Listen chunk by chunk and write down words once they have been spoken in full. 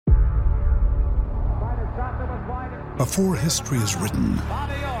Before history is written,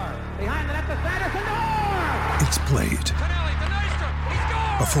 it's played.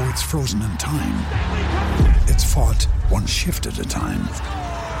 Before it's frozen in time, it's fought one shift at a time.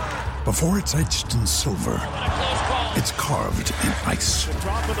 Before it's etched in silver, it's carved in ice.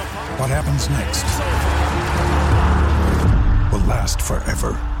 What happens next will last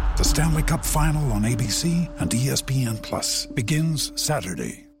forever. The Stanley Cup Final on ABC and ESPN Plus begins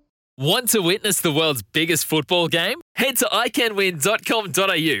Saturday. Want to witness the world's biggest football game? Head to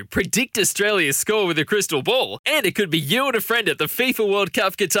iCanWin.com.au, predict Australia's score with a crystal ball, and it could be you and a friend at the FIFA World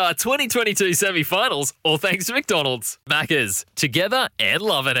Cup Qatar 2022 semi-finals, all thanks to McDonald's. Maccas, together and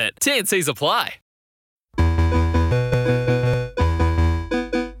loving it. TNCs apply.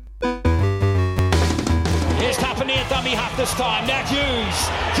 Here's Tapania, dummy half this time. Now Hughes.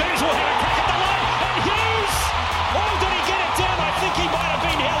 Hughes will have a crack at the line. And Hughes! Oh, did he get it down? I think he might have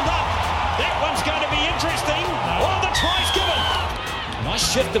been held up. That one's going to be interesting. Oh, the try's given. Nice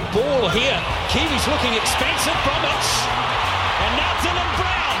shift of ball here. Kiwi's looking expensive from it. And now Dylan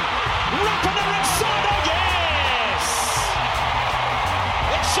Brown. Rapiner inside. Oh, yes!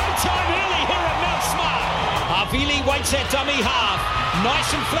 It's showtime early here at Mount Smart. Havili waits at dummy half. Nice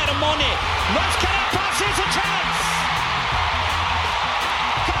and flat on Monet. Nice cut out pass. Here's a chance.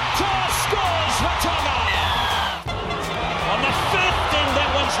 Katoa scores for Tonga. On the fifth, and that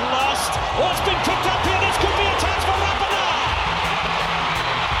one's lost. Oh, it's been picked up here. This could be a chance for Rapana.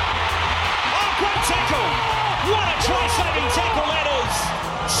 Oh, great tackle. What a try-saving tackle that is.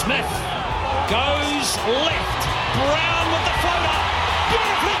 Smith goes left. Brown with the floater.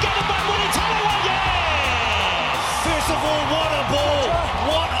 Beautifully given by Woody Tarawa. Yes! First of all, what a ball.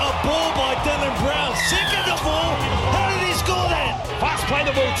 What a ball by Dylan Brown. Second of all, how did he score that? Fast play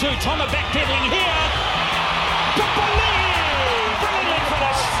the ball too. Tonga backpedaling here. Papali'i! Brilliant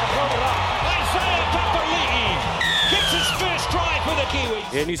finish. Isaiah Papali'i gets his first try for the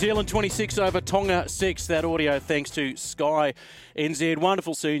Kiwis. Yeah, New Zealand 26 over Tonga 6. That audio thanks to Sky NZ.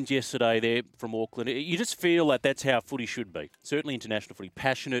 Wonderful scenes yesterday there from Auckland. You just feel that that's how footy should be. Certainly international footy.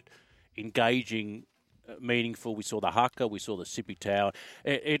 Passionate, engaging, meaningful. We saw the haka, we saw the Sipi Tower.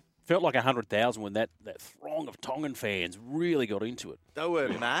 It felt like 100,000 when that throng of Tongan fans really got into it. They were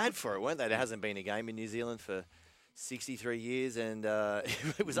mad for it, weren't they? There hasn't been a game in New Zealand for 63 years, and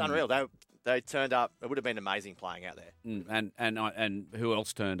it was unreal. They turned up. It would have been amazing playing out there. And who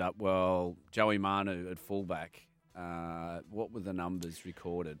else turned up? Well, Joey Manu at fullback. What were the numbers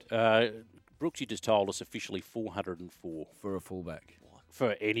recorded? Brooksy just told us officially 404 for a fullback.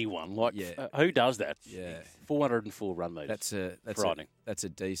 For anyone, who does that? Yeah, 404 run meters. That's frightening. That's a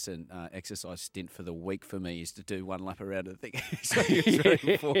decent exercise stint for the week for me. Is to do one lap around the thing.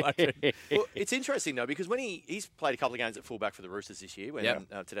 Well, it's interesting though because when he's played a couple of games at fullback for the Roosters this year, when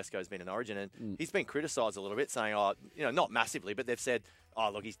Tedesco's been in Origin, and he's been criticised a little bit, saying, not massively, but they've said,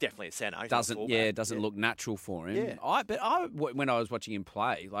 look, he's definitely a centre. Doesn't look natural for him. Yeah. When I was watching him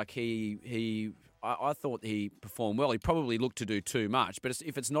play, like I thought he performed well. He probably looked to do too much, but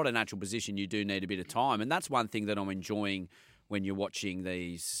if it's not a natural position, you do need a bit of time, and that's one thing that I'm enjoying when you're watching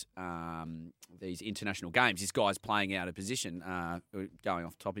these international games. These guys playing out of position. Going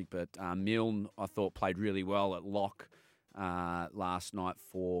off topic, but Milne I thought played really well at lock last night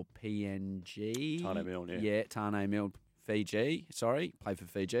for PNG. Tane Milne, yeah, Tane Milne. Fiji, played for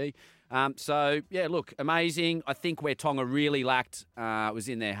Fiji. Look, amazing. I think where Tonga really lacked was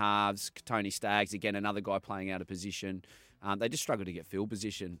in their halves. Tony Staggs, again, another guy playing out of position. They just struggled to get field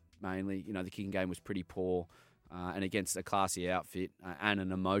position, mainly. The kicking game was pretty poor. And against a classy outfit and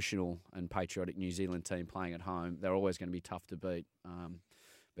an emotional and patriotic New Zealand team playing at home, they're always going to be tough to beat. An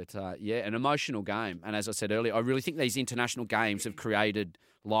emotional game. And as I said earlier, I really think these international games have created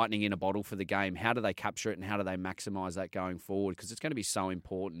lightning in a bottle for the game. How do they capture it and how do they maximise that going forward? Because it's going to be so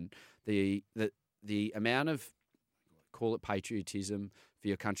important. The amount of, call it patriotism for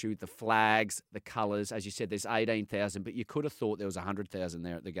your country with the flags, the colours. As you said, there's 18,000, but you could have thought there was 100,000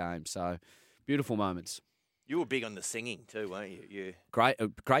 there at the game. So beautiful moments. You were big on the singing too, weren't you? Great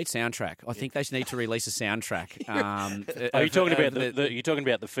soundtrack. I think they need to release a soundtrack. Are you talking about you're talking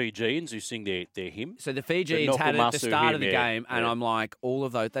about the Fijians who sing their hymn? So the Fijians had it at the start of the game, and I'm like, all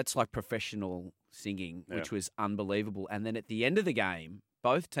of those. That's like professional singing, which was unbelievable. And then at the end of the game,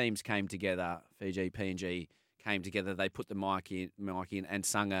 both teams came together. Fiji, PNG came together. They put the mic in and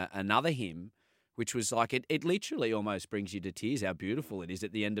sung another hymn, which was like it literally almost brings you to tears. How beautiful it is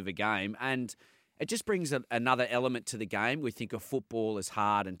at the end of a game, and it just brings another element to the game. We think of football as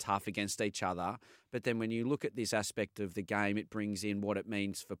hard and tough against each other. But then when you look at this aspect of the game, it brings in what it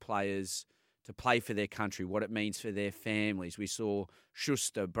means for players to play for their country, what it means for their families. We saw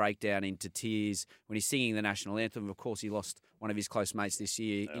Schuster break down into tears when he's singing the national anthem. Of course, he lost one of his close mates this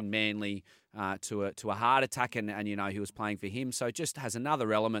year in Manly to a heart attack, and he was playing for him. So it just has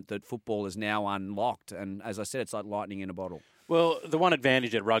another element that football is now unlocked. And as I said, it's like lightning in a bottle. Well, the one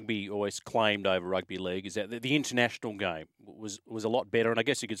advantage that rugby always claimed over rugby league is that the international game was a lot better, and I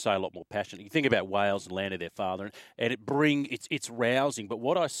guess you could say a lot more passionate. You think about Wales and land of their father, and it's rousing. But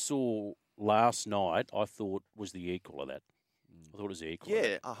what I saw last night, I thought was the equal of that. I thought it was the equal.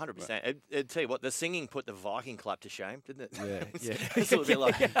 Yeah, 100%. I'd tell you what, the singing put the Viking club to shame, didn't it? Yeah. It's a little bit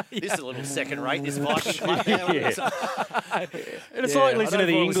like, this is a little second rate, this Viking club now. And it's like listening to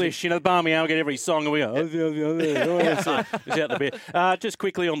the English, the Barmy Owl get every song, and we go, it's out the bit. Just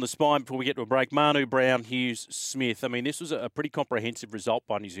quickly on the spine before we get to a break, Manu Brown, Hughes, Smith. I mean, this was a pretty comprehensive result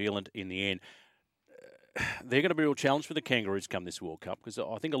by New Zealand in the end. They're going to be a real challenge for the Kangaroos come this World Cup, because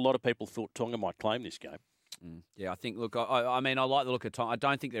I think a lot of people thought Tonga might claim this game. Yeah, I think, look, I mean, I like the look of Tonga. I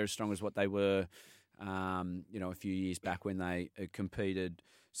don't think they're as strong as what they were, a few years back when they competed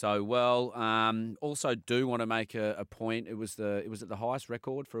so well. Also do want to make a point. It was at the highest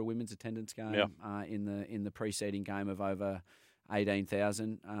record for a women's attendance game in the preceding game of over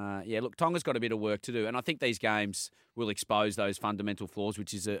 18,000. Look, Tonga's got a bit of work to do, and I think these games will expose those fundamental flaws,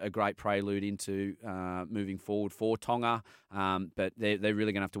 which is a great prelude into moving forward for Tonga. But they're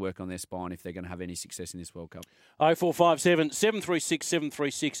really going to have to work on their spine if they're going to have any success in this World Cup. 0457 736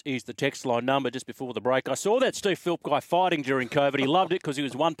 736 is the text line number. Just before the break, I saw that Steve Philp guy fighting during COVID. He loved it because he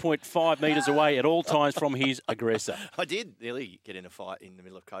was 1.5 metres away at all times from his aggressor. I did nearly get in a fight in the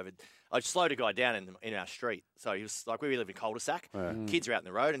middle of COVID. I slowed a guy down in our street. So he was like, we live in cul-de-sac. Kids are out in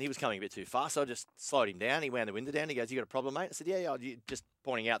the road, and he was coming a bit too fast. So I just slowed him down. He wound the window down. He goes, "You got a problem, mate?" I said, "Yeah." Just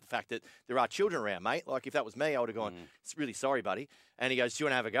pointing out the fact that there are children around, mate. Like, if that was me, I would have gone, "It's really sorry, buddy." And he goes, "Do you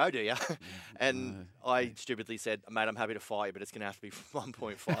want to have a go, do you?" And I stupidly said, "Mate, I'm happy to fight you, but it's going to have to be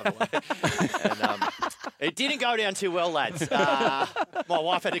 1.5 away." And it didn't go down too well, lads. My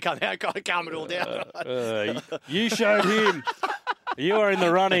wife had to come out and calm it all down. You showed him. You are in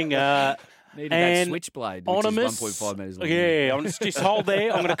the running. Needed that switchblade, which is 1.5 metres long. Yeah, just hold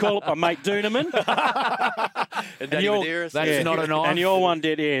there. I'm going to call up my mate Doonerman. That's not a knife. And your one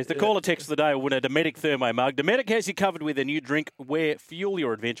did, yeah. The caller text of the day will win a Dometic Thermo mug. Dometic has you covered with a new drinkware. Fuel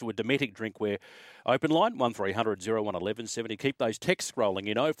your adventure with Dometic Drinkware. Open line 1300 01 1170. Keep those texts rolling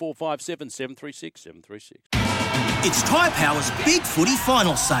in 0457 736 736. It's Tyre Power's Big Footy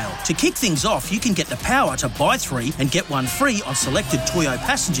Final Sale. To kick things off, you can get the power to buy 3 and get 1 free on selected Toyo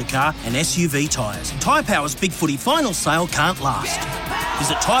passenger car and SUV tyres. Tyre Power's Big Footy Final Sale can't last.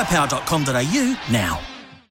 Visit tyrepower.com.au now.